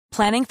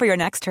Planning for your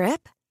next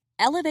trip?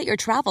 Elevate your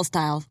travel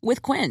style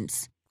with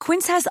Quince.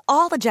 Quince has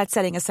all the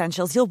jet-setting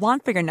essentials you'll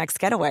want for your next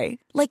getaway,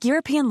 like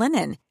European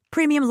linen,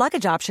 premium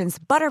luggage options,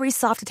 buttery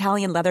soft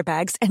Italian leather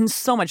bags, and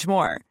so much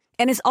more.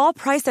 And is all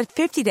priced at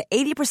 50 to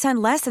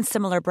 80% less than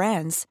similar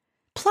brands.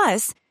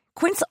 Plus,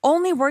 Quince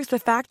only works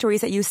with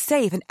factories that use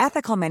safe and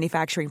ethical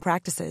manufacturing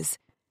practices.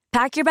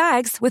 Pack your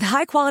bags with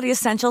high-quality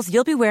essentials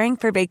you'll be wearing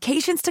for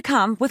vacations to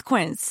come with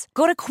Quince.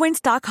 Go to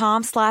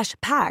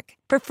quince.com/pack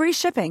for free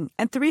shipping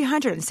and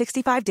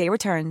 365-day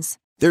returns.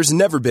 There's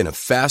never been a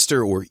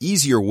faster or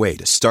easier way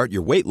to start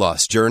your weight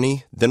loss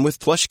journey than with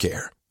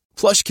PlushCare.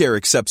 PlushCare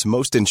accepts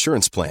most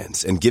insurance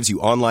plans and gives you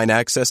online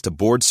access to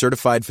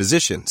board-certified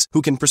physicians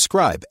who can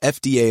prescribe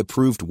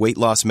FDA-approved weight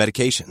loss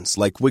medications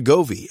like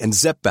Wegovy and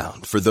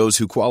Zepbound for those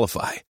who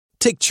qualify.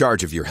 Take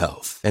charge of your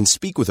health and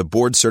speak with a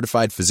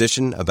board-certified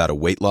physician about a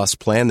weight loss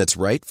plan that's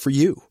right for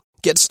you.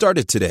 Get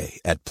started today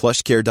at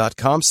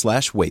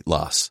plushcare.com/weight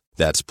loss.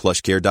 That's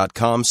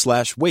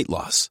plushcare.com/weight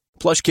loss.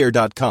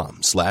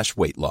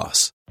 plushcare.com/weight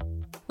loss.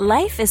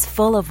 Life is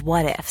full of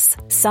what-ifs.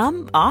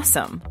 Some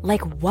awesome,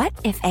 like what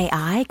if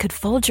AI could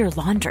fold your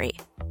laundry?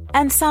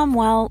 And some,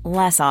 well,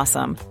 less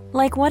awesome,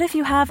 like what if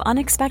you have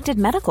unexpected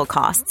medical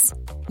costs?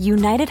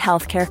 United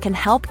Healthcare can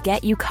help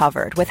get you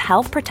covered with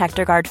Health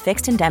Protector Guard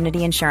fixed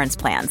indemnity insurance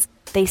plans.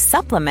 They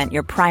supplement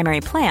your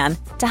primary plan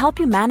to help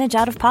you manage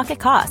out-of-pocket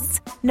costs.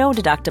 No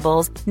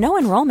deductibles, no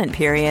enrollment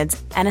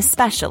periods, and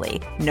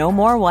especially no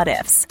more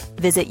what-ifs.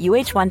 Visit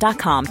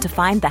uh1.com to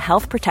find the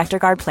Health Protector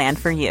Guard plan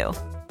for you.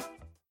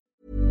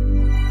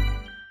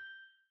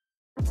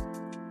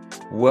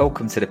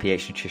 Welcome to the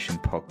PH Nutrition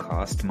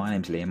Podcast. My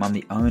name's Liam. I'm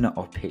the owner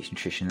of PH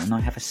Nutrition, and I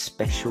have a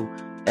special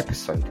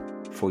episode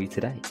for you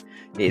today.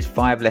 It is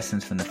 5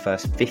 lessons from the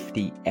first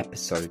 50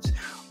 episodes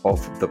of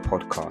the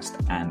podcast,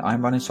 and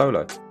I'm running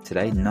solo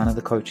today. None of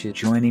the coaches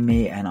joining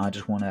me, and I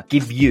just want to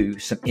give you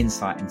some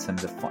insight in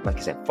terms of, like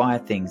I said,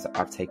 5 things that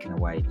I've taken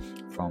away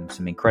from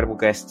some incredible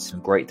guests,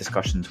 some great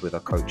discussions with our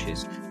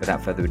coaches.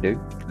 Without further ado,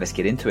 let's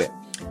get into it.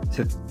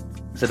 So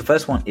the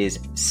first one is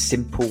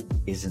simple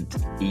isn't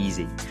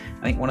easy.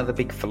 I think one of the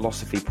big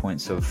philosophy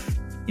points of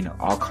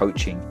our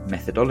coaching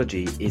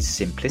methodology is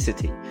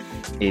simplicity,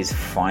 is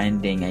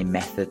finding a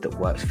method that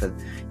works for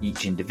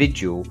each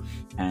individual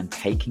and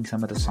taking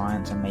some of the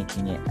science and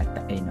making it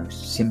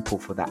simple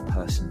for that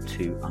person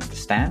to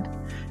understand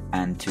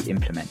and to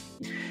implement.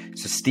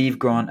 So Steve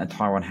Grant and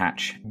Tyrone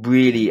Hatch,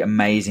 really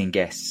amazing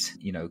guests,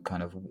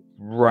 kind of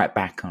right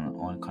back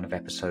on kind of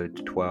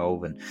episode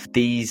 12. And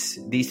these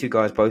 2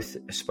 guys both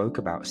spoke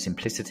about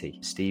simplicity.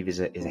 Steve is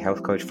a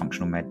health coach,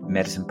 functional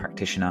medicine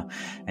practitioner,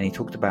 and he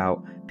talked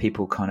about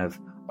people kind of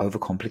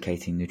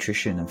overcomplicating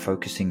nutrition and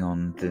focusing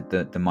on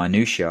the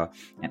minutiae,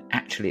 and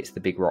actually it's the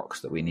big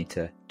rocks that we need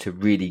to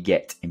really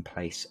get in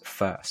place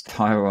first.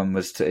 Tyrone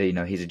was,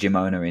 he's a gym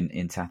owner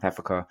in South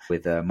Africa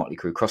with Motley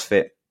Crue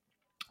CrossFit.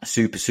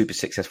 Super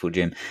successful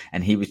gym,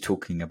 and he was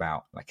talking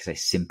about, like I say,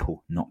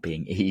 simple not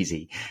being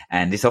easy.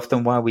 And it's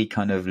often why we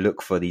kind of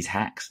look for these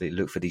hacks, they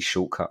look for these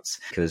shortcuts,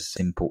 because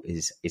simple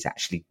is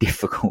actually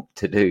difficult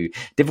to do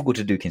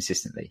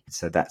consistently.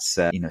 So that's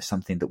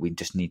something that we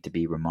just need to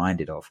be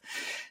reminded of.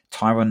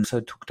 Tyrone also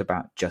talked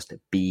about just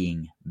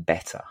being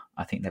better.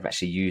 I think they've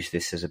actually used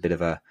this as a bit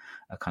of a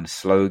kind of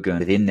slogan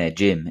within their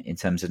gym, in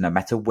terms of no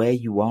matter where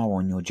you are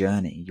on your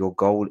journey, your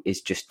goal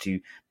is just to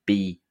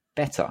be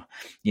better.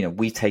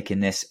 We've taken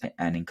this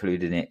and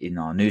included it in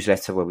our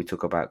newsletter, where we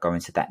talk about going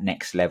to that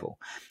next level.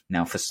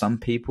 Now, for some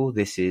people,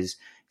 this is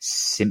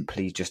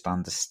simply just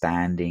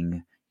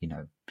understanding,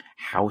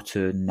 how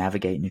to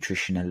navigate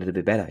nutrition a little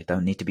bit better. You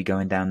don't need to be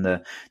going down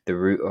the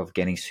route of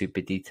getting super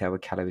detailed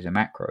with calories and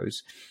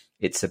macros.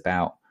 It's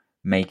about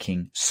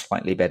making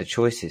slightly better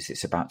choices.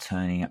 It's about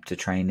turning up to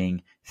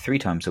training 3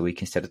 times a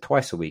week instead of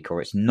twice a week,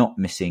 or it's not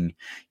missing,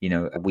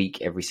 a week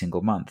every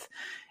single month.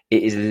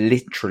 It is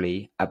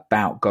literally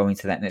about going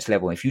to that next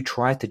level. If you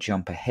try to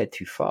jump ahead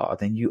too far,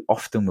 then you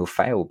often will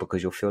fail,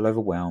 because you'll feel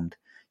overwhelmed,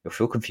 you'll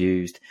feel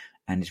confused,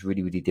 and it's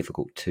really, really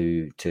difficult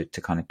to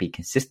kind of be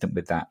consistent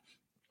with that.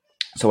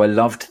 So I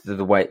loved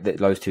the way that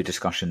those 2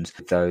 discussions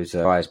with those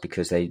guys,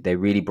 because they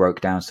really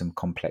broke down some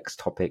complex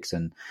topics,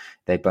 and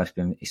they've both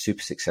been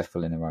super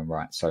successful in their own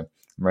right. So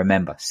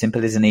remember,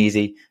 simple isn't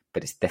easy,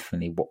 but it's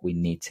definitely what we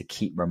need to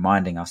keep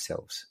reminding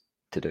ourselves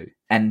to do.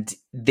 And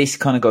this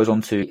kind of goes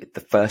on to the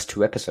first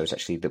 2 episodes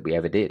actually that we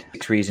ever did: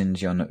 6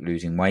 reasons you're not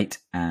losing weight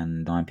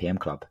and 9 PM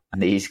club. And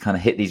these kind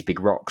of hit these big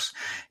rocks.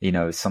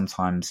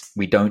 Sometimes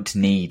we don't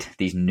need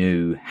these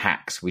new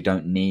hacks, we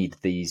don't need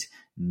these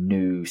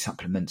new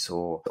supplements,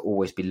 or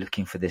always be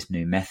looking for this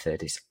new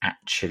method. It's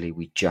actually,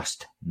 we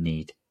just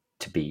need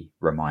to be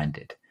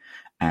reminded.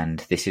 And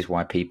this is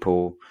why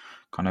people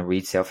kind of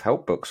read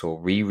self-help books or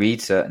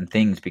reread certain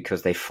things,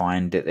 because they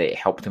find that it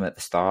helped them at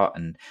the start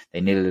and they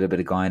need a little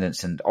bit of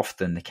guidance. And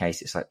often the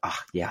case, it's like,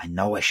 I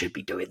know I should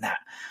be doing that,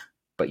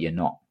 but you're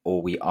not.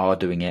 Or we are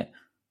doing it,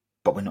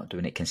 but we're not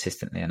doing it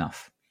consistently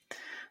enough.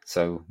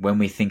 So when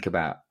we think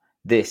about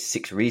this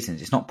 6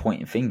 reasons, it's not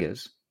pointing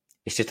fingers.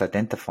 It's just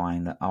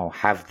identifying that I'll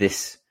have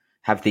this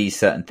have these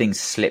certain things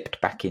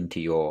slipped back into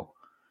your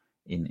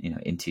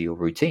into your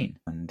routine?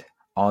 And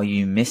are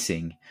you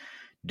missing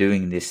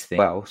doing this thing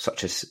well,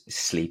 such as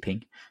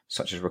sleeping,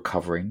 such as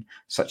recovering,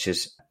 such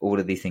as all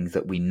of these things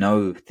that we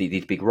know,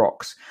 these big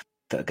rocks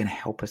that are going to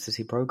help us to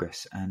see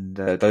progress? And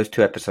those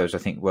 2 episodes, I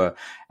think, were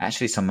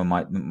actually some of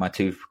my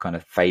 2 kind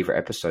of favorite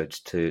episodes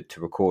to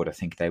record. I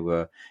think they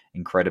were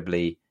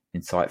incredibly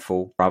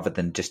insightful. Rather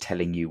than just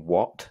telling you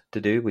what to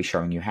do, we're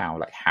showing you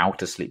how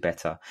to sleep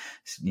better.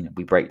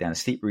 We break down a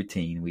sleep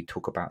routine. We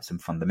talk about some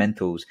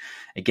fundamentals.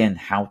 Again,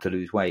 how to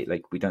lose weight.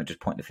 We don't just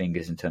point the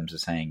fingers in terms of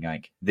saying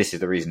this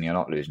is the reason you're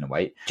not losing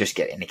weight, just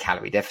get in a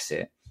calorie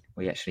deficit.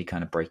 We actually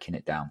kind of breaking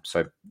it down.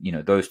 So,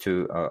 those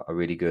 2 are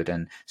really good.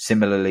 And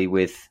similarly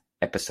with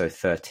episode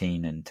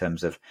 13, in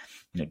terms of,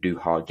 do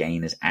hard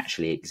gainers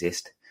actually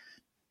exist?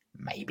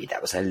 Maybe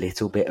that was a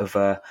little bit of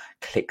a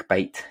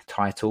clickbait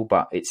title,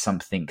 but it's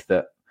something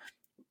that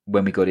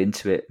when we got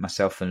into it,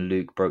 myself and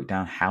Luke broke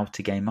down how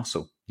to gain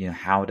muscle,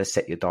 how to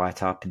set your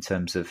diet up in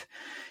terms of,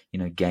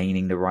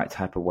 gaining the right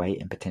type of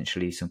weight, and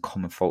potentially some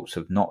common faults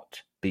of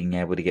not being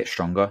able to get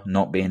stronger,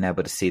 not being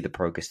able to see the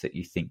progress that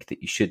you think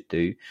that you should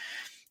do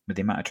with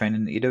the amount of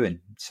training that you're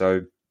doing.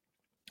 So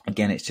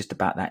again, it's just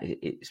about that.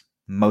 It's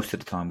most of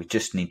the time we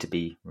just need to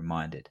be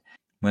reminded.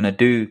 When I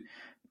do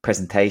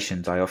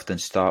presentations, I often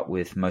start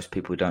with, most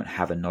people don't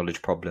have a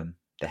knowledge problem,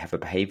 they have a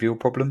behavioral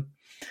problem,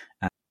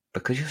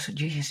 because you're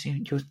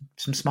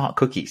some smart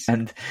cookies.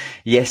 And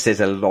yes, there's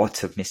a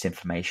lot of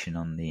misinformation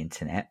on the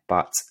internet,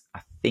 but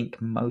I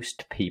think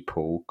most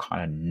people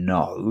kind of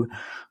know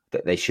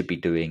that they should be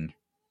doing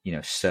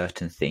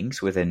certain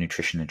things with their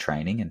nutrition and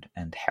training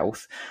and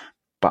health,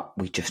 but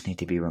we just need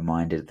to be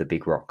reminded of the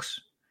big rocks.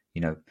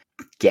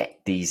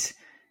 Get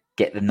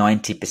the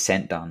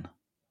 90% done,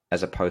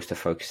 as opposed to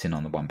focusing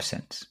on the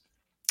 1%.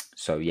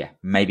 So yeah,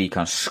 maybe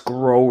kind of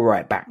scroll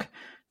right back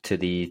to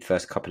the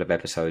first couple of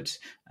episodes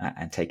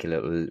and take a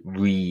little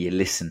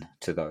re-listen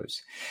to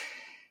those.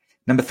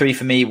 Number 3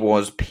 for me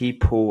was,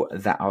 people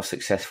that are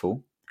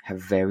successful have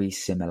very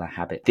similar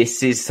habits.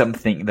 This is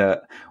something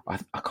that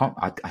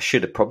I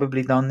should have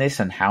probably done this,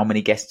 and how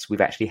many guests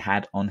we've actually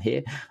had on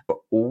here, but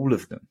all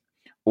of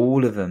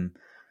them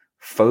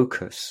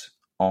focus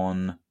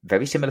on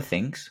very similar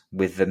things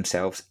with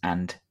themselves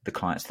and the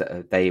clients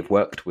that they've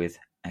worked with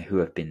and who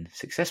have been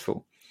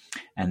successful.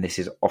 And this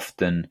is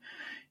often,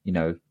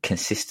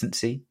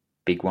 consistency,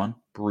 big one,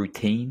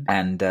 routine,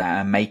 and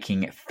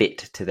making it fit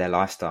to their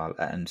lifestyle,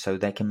 and so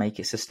they can make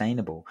it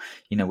sustainable.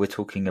 We're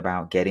talking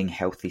about getting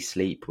healthy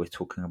sleep. We're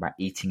talking about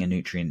eating a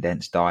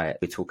nutrient-dense diet.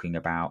 We're talking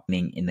about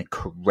eating in the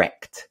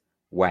correct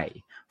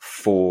way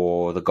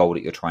for the goal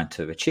that you're trying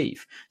to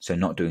achieve. So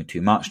not doing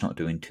too much, not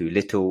doing too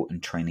little,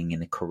 and training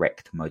in the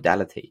correct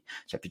modality.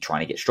 So if you're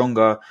trying to get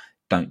stronger,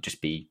 don't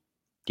just be,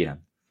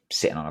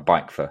 sitting on a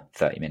bike for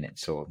 30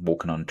 minutes or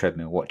walking on a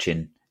treadmill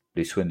watching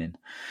loose women.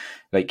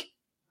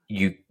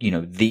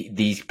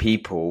 These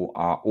people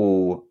are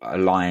all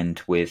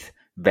aligned with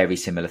very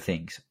similar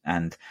things.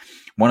 And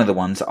one of the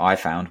ones that I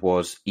found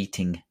was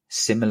eating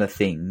similar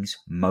things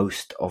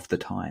most of the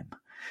time.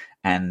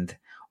 And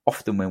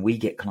often when we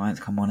get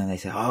clients come on and they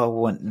say, I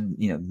want,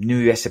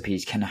 new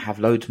recipes, can I have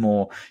loads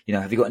more?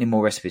 Have you got any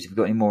more recipes? Have you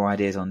got any more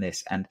ideas on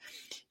this? And,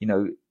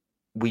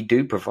 we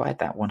do provide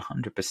that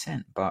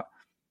 100%, but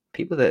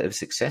people that are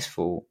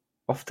successful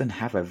often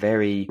have a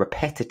very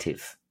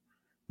repetitive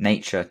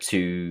nature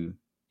to,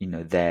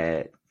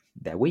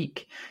 their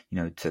week,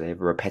 so they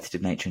have a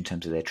repetitive nature in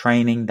terms of their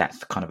training.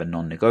 That's kind of a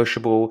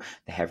non-negotiable.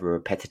 They have a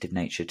repetitive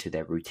nature to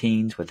their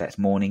routines, whether that's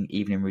morning,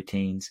 evening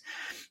routines.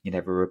 They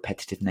have a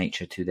repetitive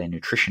nature to their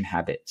nutrition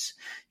habits,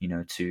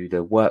 to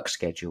their work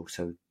schedule.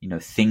 So,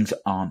 things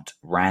aren't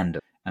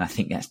random. And I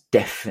think that's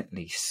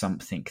definitely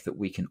something that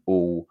we can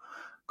all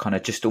kind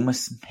of just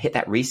almost hit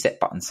that reset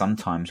button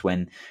sometimes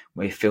when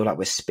we feel like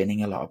we're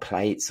spinning a lot of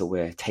plates, or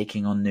we're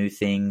taking on new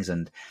things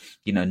and,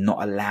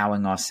 not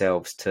allowing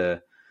ourselves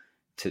to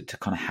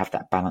kind of have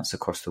that balance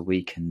across the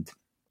week. And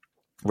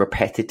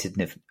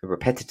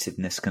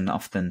repetitiveness can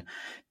often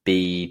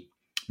be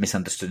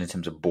misunderstood in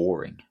terms of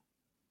boring.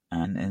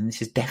 And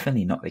this is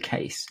definitely not the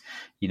case.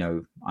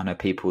 I know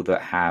people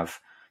that have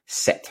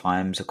set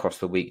times across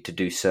the week to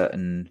do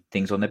certain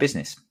things on their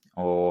business,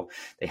 or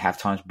they have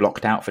times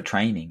blocked out for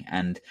training.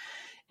 And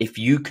if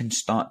you can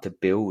start to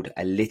build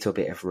a little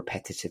bit of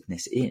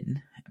repetitiveness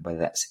in, whether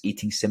that's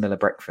eating similar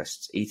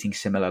breakfasts, eating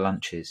similar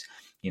lunches,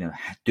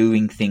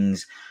 doing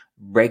things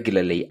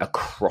regularly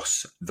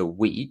across the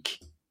week,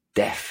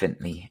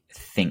 definitely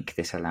think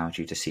this allows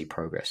you to see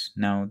progress.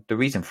 Now, the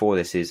reason for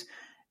this is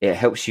it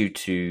helps you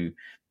to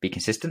be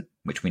consistent,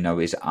 which we know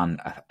is an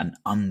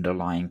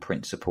underlying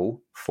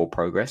principle for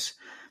progress,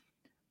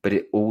 but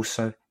it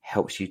also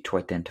helps you to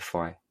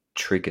identify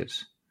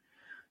triggers.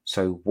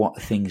 So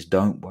what things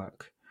don't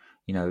work.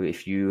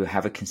 If you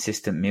have a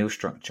consistent meal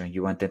structure,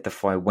 you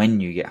identify when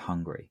you get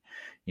hungry,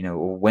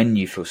 or when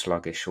you feel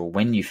sluggish, or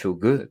when you feel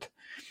good,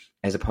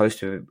 as opposed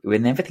to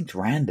when everything's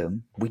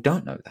random, we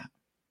don't know that.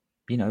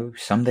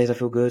 Some days I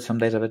feel good, some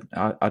days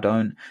I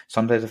don't,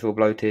 some days I feel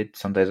bloated,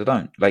 some days I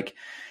don't.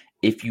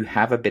 if you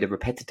have a bit of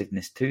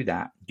repetitiveness to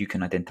that, you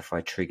can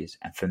identify triggers.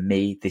 And for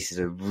me, this is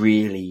a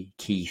really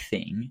key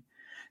thing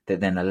that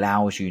then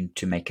allows you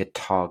to make a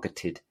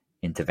targeted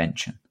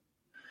intervention.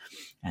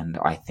 And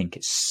I think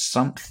it's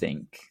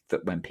something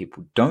that when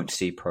people don't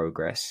see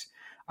progress,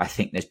 I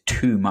think there's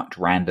too much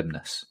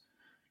randomness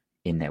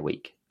in their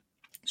week.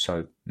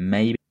 So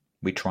maybe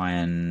we try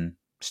and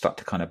start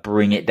to kind of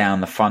bring it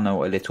down the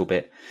funnel a little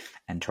bit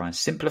and try and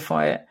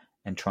simplify it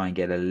and try and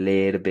get a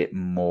little bit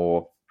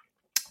more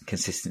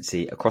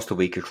consistency across the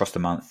week, across the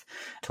month,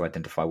 to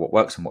identify what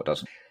works and what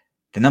doesn't.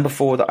 The number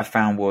 4 that I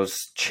found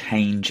was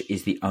change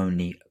is the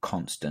only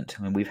constant.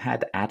 I mean, we've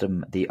had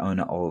Adam, the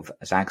owner of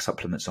Zag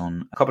Supplements,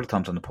 on a couple of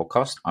times on the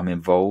podcast. I'm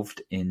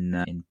involved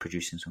in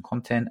producing some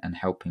content and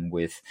helping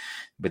with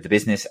the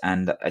business,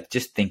 and I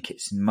just think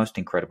it's the most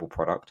incredible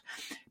product.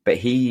 But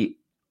he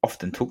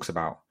often talks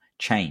about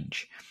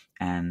change.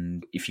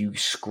 And if you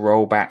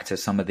scroll back to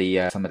some of the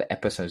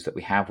episodes that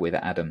we have with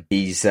Adam,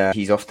 he's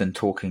often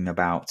talking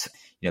about,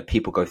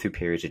 people go through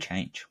periods of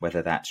change,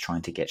 whether that's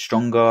trying to get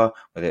stronger,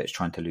 whether it's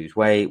trying to lose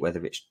weight,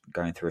 whether it's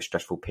going through a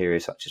stressful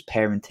period such as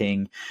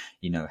parenting,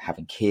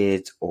 having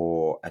kids,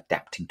 or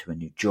adapting to a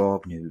new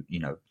job,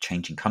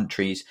 changing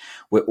countries.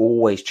 We're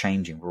always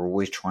changing. We're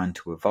always trying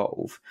to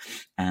evolve.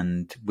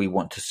 And we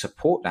want to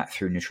support that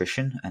through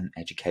nutrition and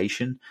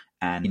education.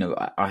 And,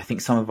 I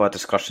think some of our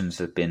discussions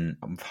have been,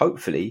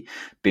 hopefully,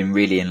 been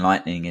really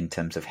enlightening in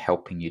terms of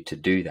helping you to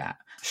do that.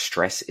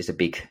 Stress is a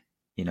big,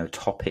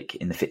 topic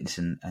in the fitness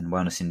and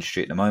wellness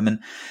industry at the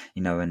moment,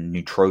 and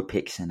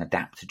nootropics and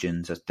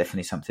adaptogens are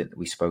definitely something that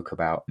we spoke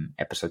about in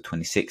episode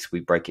 26.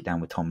 We break it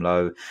down with Tom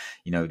Lowe,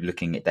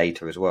 looking at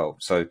data as well.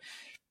 So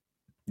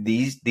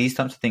these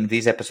types of things,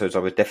 these episodes, I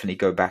would definitely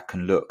go back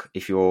and look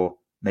if you're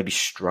maybe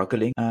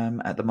struggling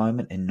at the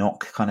moment and not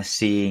kind of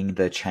seeing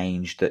the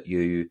change that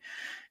you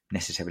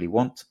necessarily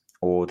want,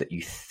 or that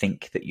you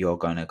think that you're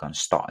going to go and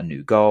start a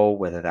new goal,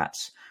 whether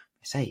that's,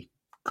 say,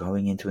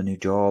 going into a new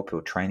job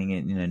or training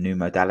in a new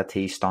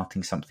modality,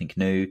 starting something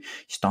new,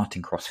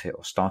 starting CrossFit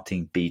or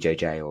starting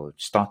BJJ or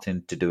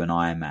starting to do an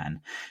Ironman.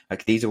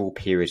 Like, these are all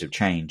periods of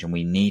change, and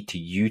we need to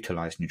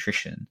utilize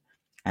nutrition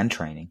and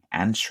training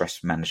and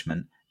stress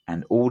management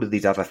and all of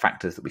these other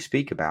factors that we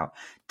speak about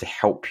to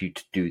help you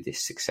to do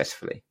this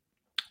successfully.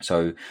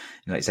 So,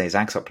 like I say,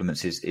 Zag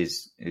Supplements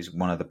is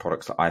one of the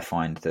products that I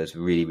find that's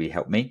really, really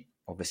helped me.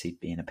 Obviously,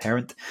 being a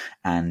parent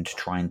and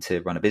trying to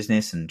run a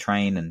business and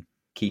train and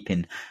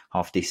keeping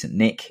half decent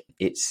nick,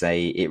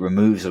 it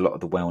removes a lot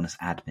of the wellness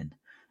admin.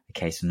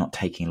 Okay, so not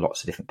taking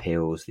lots of different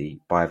pills. The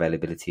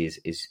bioavailability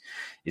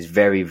is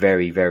very,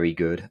 very, very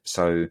good.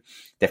 So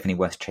definitely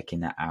worth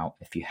checking that out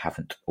if you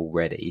haven't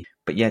already.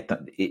 But yeah,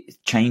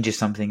 change is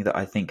something that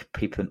I think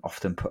people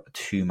often put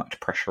too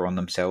much pressure on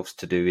themselves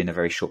to do in a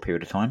very short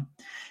period of time.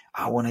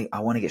 I want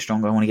to get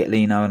stronger. I want to get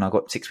leaner, and I've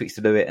got 6 weeks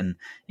to do it. And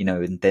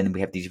and then we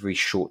have these very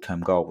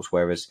short-term goals.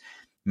 Whereas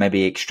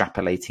maybe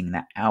extrapolating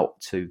that out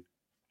to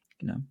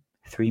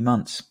 3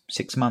 months,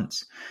 6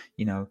 months,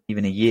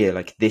 even a year,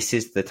 like, this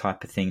is the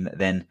type of thing that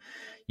then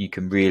you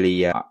can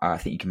really, I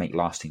think you can make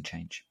lasting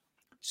change.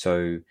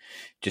 So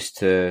just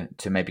to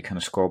maybe kind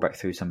of scroll back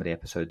through some of the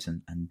episodes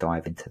and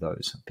dive into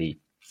those be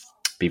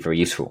very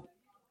useful.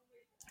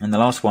 And the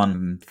last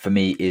one for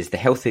me is, the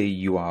healthier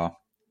you are,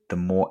 the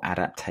more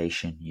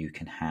adaptation you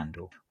can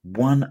handle.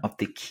 One of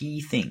the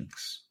key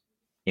things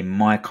in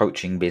my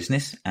coaching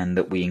business, and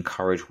that we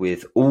encourage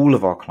with all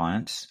of our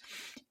clients,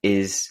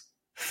 is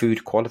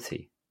food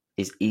quality,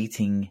 is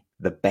eating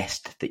the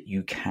best that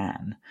you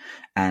can.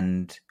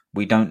 And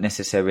we don't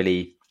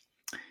necessarily,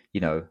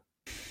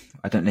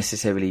 I don't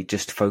necessarily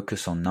just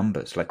focus on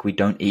numbers. Like, we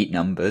don't eat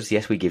numbers.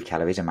 Yes, we give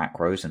calories and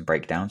macros and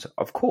breakdowns,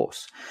 of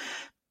course,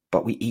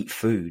 but we eat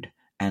food.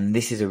 And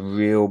this is a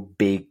real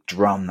big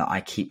drum that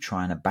I keep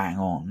trying to bang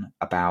on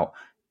about,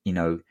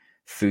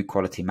 food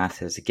quality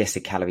matters. I guess a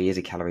calorie is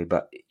a calorie,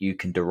 but you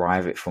can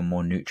derive it from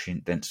more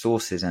nutrient-dense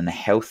sources. And the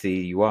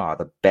healthier you are,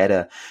 the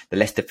better, the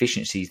less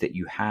deficiencies that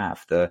you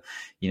have, the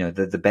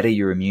better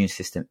your immune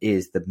system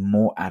is, the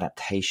more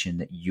adaptation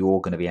that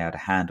you're going to be able to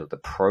handle. The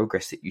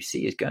progress that you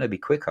see is going to be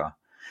quicker,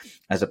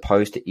 as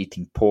opposed to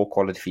eating poor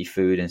quality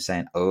food and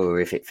saying, oh,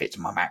 if it fits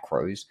my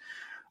macros.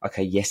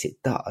 Okay, yes,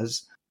 it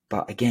does.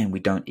 But again,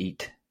 we don't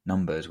eat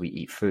numbers, we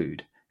eat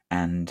food.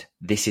 And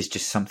this is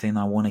just something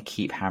I want to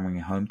keep hammering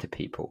home to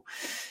people.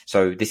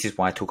 So this is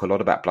why I talk a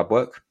lot about blood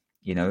work,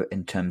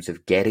 in terms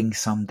of getting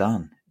some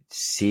done,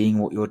 seeing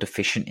what you're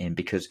deficient in,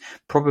 because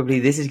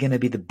probably this is going to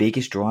be the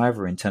biggest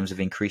driver in terms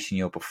of increasing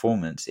your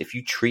performance. If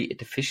you treat a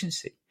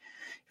deficiency,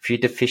 if you're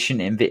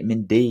deficient in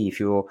vitamin D, if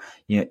your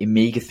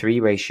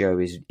omega-3 ratio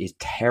is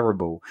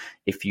terrible,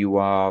 if you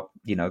are,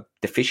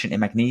 deficient in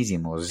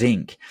magnesium or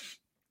zinc,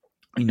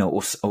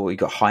 or you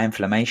got high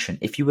inflammation,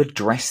 if you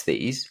address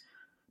these,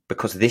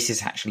 because this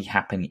is actually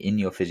happening in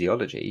your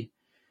physiology,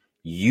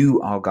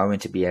 you are going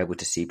to be able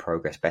to see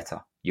progress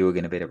better. You are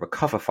going to be able to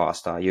recover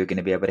faster. You're going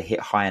to be able to hit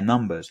higher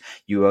numbers.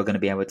 You are going to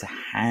be able to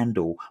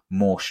handle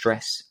more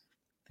stress.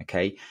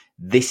 Okay,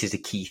 this is a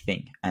key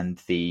thing. And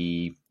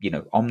the,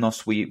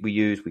 Omnos we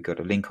use, we got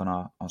a link on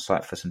our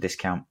site for some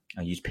discount.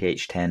 I use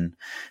PH10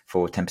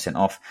 for 10%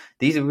 off.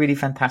 These are really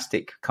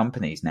fantastic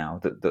companies now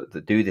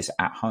that do this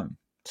at home.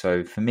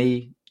 So for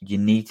me, you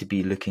need to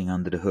be looking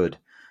under the hood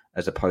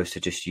as opposed to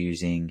just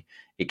using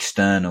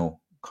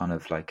external kind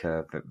of like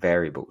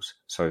variables.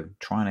 So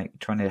trying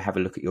to have a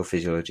look at your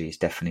physiology is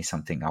definitely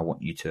something I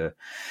want you to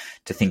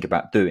think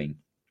about doing.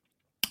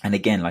 And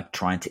again, like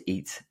trying to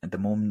eat the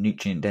more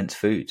nutrient dense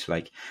foods.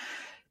 Like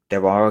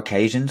there are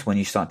occasions when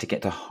you start to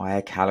get to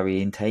higher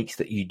calorie intakes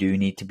that you do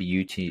need to be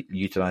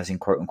utilizing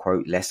quote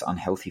unquote less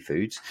unhealthy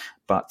foods.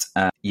 But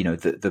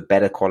the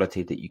better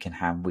quality that you can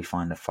have, we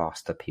find the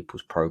faster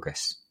people's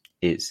progress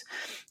is.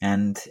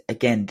 And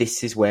again,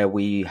 this is where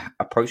we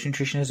approach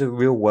nutrition as a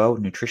real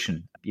world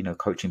nutrition,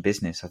 coaching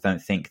business. I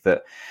don't think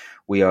that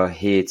we are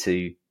here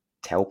to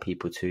tell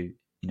people to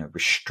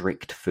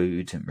restrict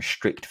foods and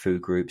restrict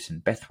food groups.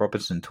 And Beth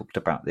Robertson talked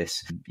about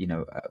this,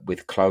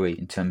 with Chloe,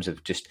 in terms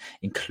of just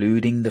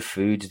including the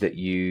foods that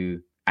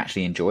you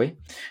actually enjoy,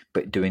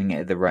 but doing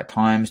it at the right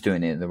times,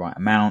 doing it at the right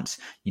amounts,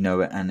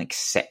 and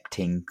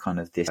accepting kind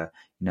of this,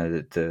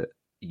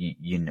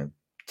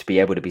 to be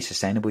able to be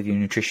sustainable with your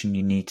nutrition,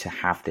 you need to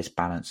have this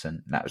balance.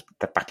 And that was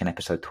back in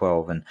episode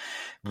 12, and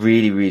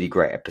really, really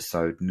great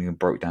episode. And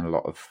broke down a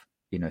lot of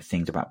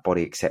things about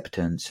body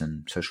acceptance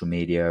and social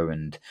media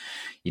and,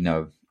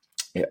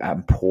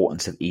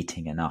 importance of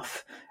eating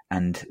enough.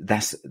 And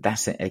that's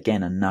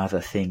again, another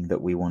thing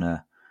that we want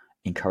to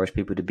encourage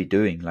people to be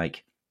doing.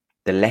 Like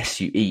the less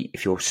you eat,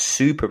 if you're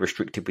super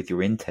restricted with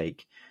your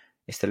intake,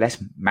 it's the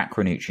less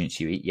macronutrients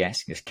you eat.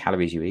 Yes, there's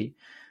calories you eat,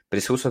 but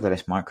it's also the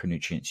less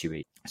micronutrients you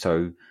eat.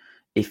 So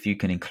if you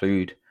can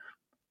include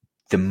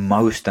the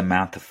most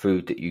amount of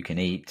food that you can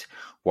eat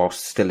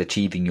whilst still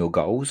achieving your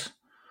goals,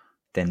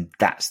 then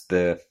that's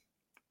the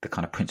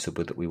kind of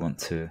principle that we want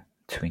to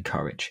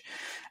encourage.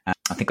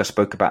 I think I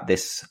spoke about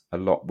this a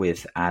lot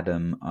with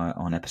Adam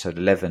on episode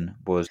 11,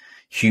 was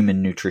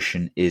human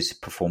nutrition is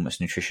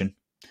performance nutrition.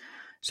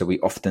 So we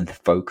often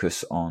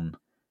focus on,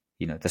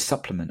 the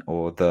supplement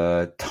or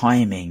the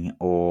timing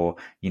or,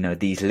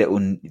 these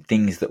little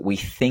things that we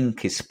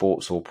think is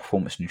sports or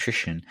performance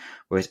nutrition,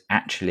 whereas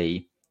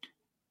actually,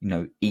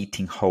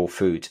 eating whole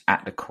foods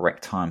at the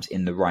correct times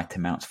in the right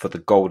amounts for the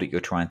goal that you're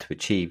trying to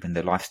achieve and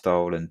the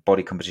lifestyle and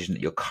body composition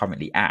that you're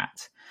currently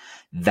at,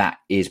 that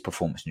is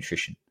performance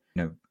nutrition.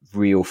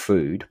 Real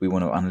food. We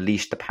want to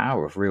unleash the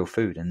power of real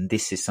food. And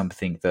this is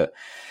something that,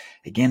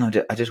 again,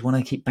 I just want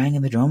to keep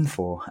banging the drum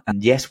for.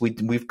 And yes,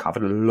 we've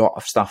covered a lot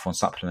of stuff on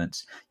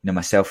supplements.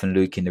 Myself and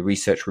Luke in the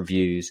research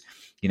reviews,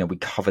 we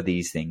cover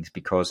these things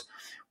because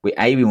we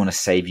want to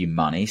save you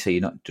money. So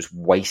you're not just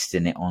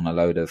wasting it on a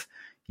load of,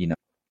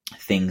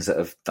 things that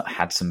have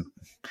had some,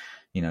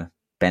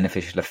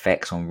 beneficial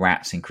effects on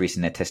rats,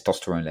 increasing their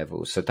testosterone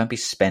levels. So don't be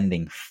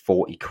spending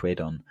 40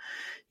 quid on,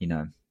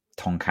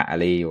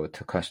 Tonkat or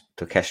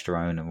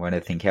testosterone or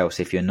anything else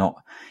if you're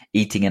not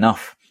eating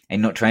enough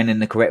and not training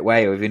the correct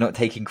way, or if you're not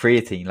taking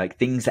creatine, like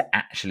things that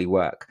actually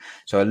work.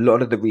 So a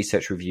lot of the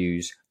research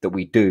reviews that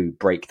we do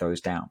break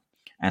those down.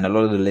 And a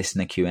lot of the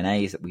listener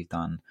Q&As that we've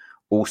done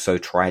also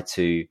try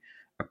to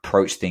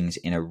approach things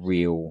in a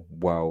real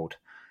world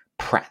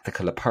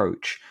practical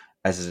approach,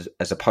 as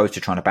opposed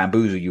to trying to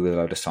bamboozle you with a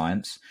load of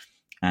science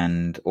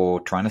or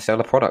trying to sell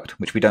a product,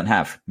 which we don't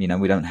have. We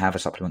don't have a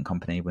supplement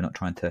company. We're not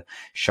trying to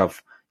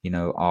shove,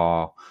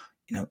 our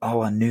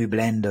new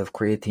blend of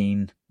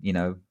creatine,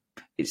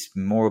 it's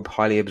more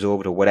highly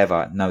absorbed or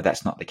whatever. No,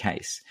 that's not the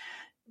case.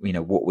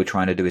 What we're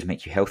trying to do is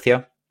make you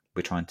healthier.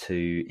 We're trying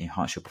to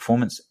enhance your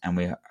performance, and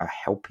we are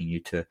helping you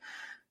to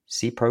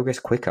see progress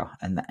quicker.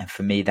 And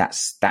for me,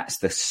 that's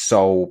the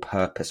sole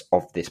purpose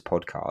of this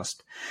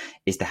podcast,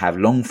 is to have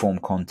long form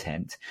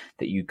content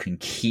that you can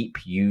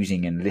keep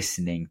using and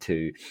listening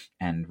to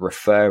and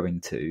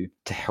referring to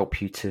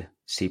help you to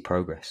see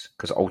progress.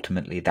 Because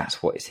ultimately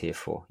that's what it's here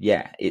for.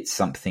 Yeah, it's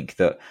something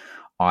that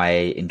I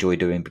enjoy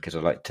doing because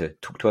I like to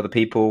talk to other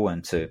people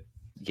and to,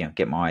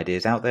 get my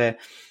ideas out there.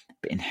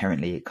 But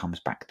inherently it comes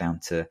back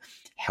down to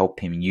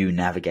helping you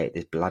navigate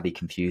this bloody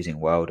confusing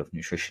world of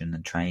nutrition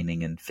and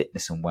training and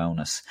fitness and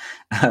wellness,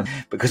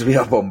 because we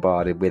are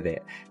bombarded with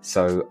it.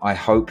 So I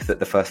hope that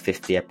the first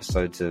 50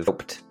 episodes have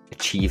helped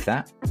achieve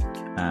that.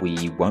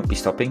 We won't be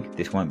stopping.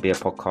 This won't be a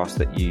podcast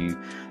that you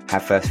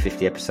have first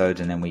 50 episodes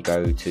and then we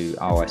go to,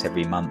 it's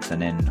every month,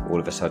 and then all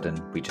of a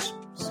sudden we just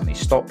suddenly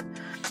stop.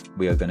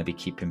 We are going to be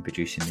keeping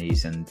producing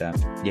these. And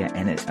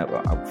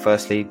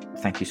firstly,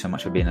 thank you so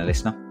much for being a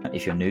listener.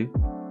 If you're new,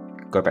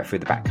 go back through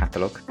the back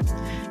catalogue.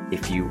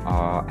 If you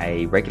are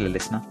a regular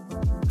listener,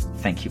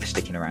 thank you for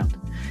sticking around.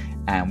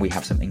 And we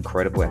have some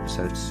incredible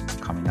episodes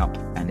coming up.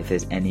 And if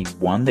there's any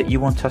one that you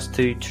want us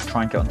to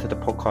try and get onto the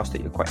podcast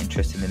that you're quite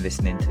interested in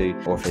listening to,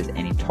 or if there's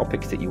any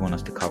topics that you want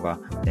us to cover,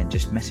 then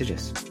just message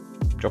us.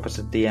 Drop us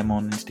a DM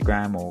on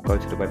Instagram or go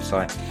to the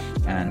website.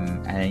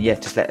 And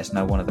just let us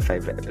know one of the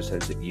favourite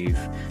episodes that you've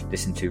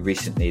listened to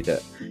recently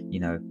that,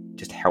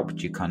 just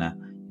helped you kind of,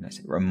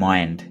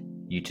 remind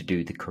you to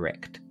do the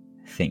correct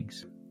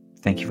things.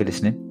 Thank you for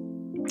listening.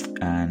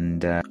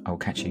 and I'll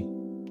catch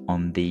you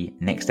on the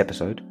next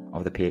episode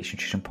of the PH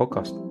Nutrition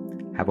Podcast.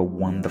 Have a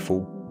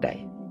wonderful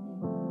day.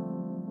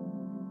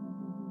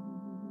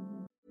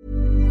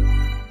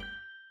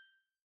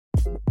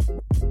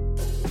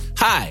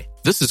 Hi,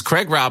 this is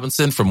Craig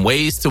Robinson from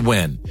Ways to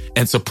Win,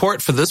 and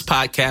support for this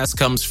podcast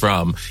comes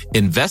from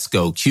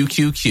Invesco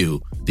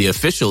QQQ, the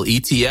official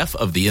ETF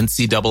of the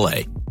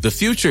NCAA. The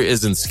future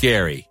isn't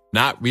scary.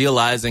 Not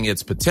realizing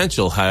its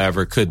potential,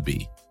 however, could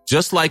be.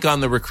 Just like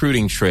on the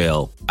recruiting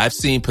trail, I've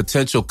seen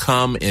potential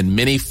come in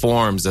many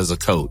forms as a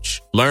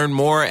coach. Learn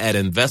more at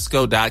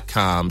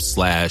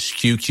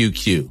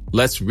Invesco.com/QQQ.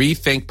 Let's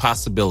rethink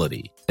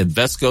possibility.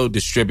 Invesco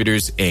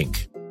Distributors,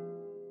 Inc.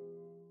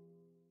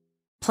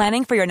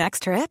 Planning for your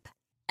next trip?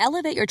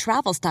 Elevate your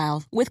travel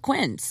style with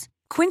Quince.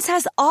 Quince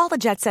has all the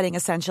jet-setting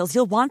essentials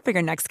you'll want for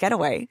your next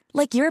getaway,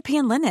 like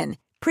European linen,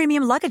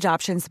 premium luggage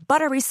options,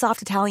 buttery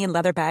soft Italian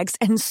leather bags,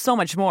 and so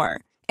much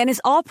more. And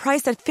is all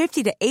priced at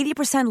 50 to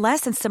 80%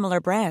 less than similar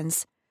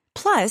brands.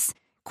 Plus,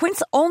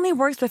 Quince only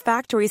works with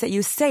factories that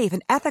use safe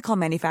and ethical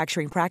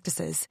manufacturing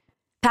practices.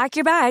 Pack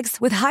your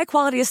bags with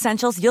high-quality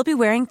essentials you'll be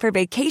wearing for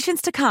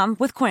vacations to come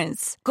with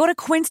Quince. Go to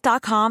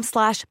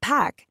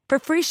quince.com/pack for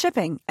free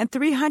shipping and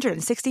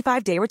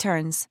 365-day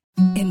returns.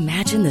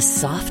 Imagine the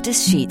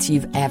softest sheets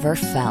you've ever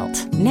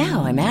felt.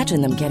 Now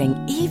imagine them getting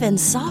even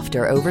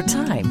softer over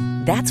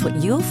time. That's what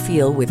you'll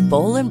feel with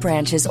Boll &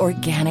 Branch's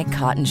organic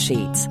cotton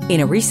sheets.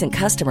 In a recent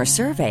customer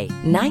survey,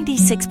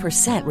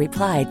 96%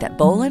 replied that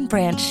Boll &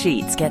 Branch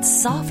sheets get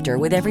softer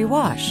with every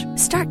wash.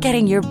 Start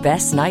getting your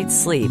best night's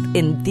sleep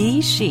in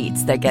these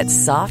sheets that get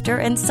softer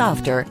and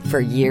softer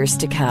for years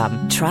to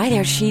come. Try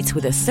their sheets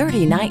with a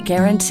 30-night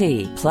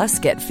guarantee. Plus,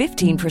 get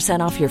 15%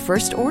 off your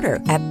first order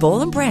at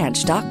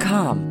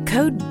bollandbranch.com.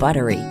 Code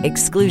BUTTERY.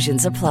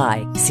 Exclusions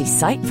apply. See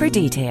site for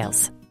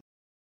details.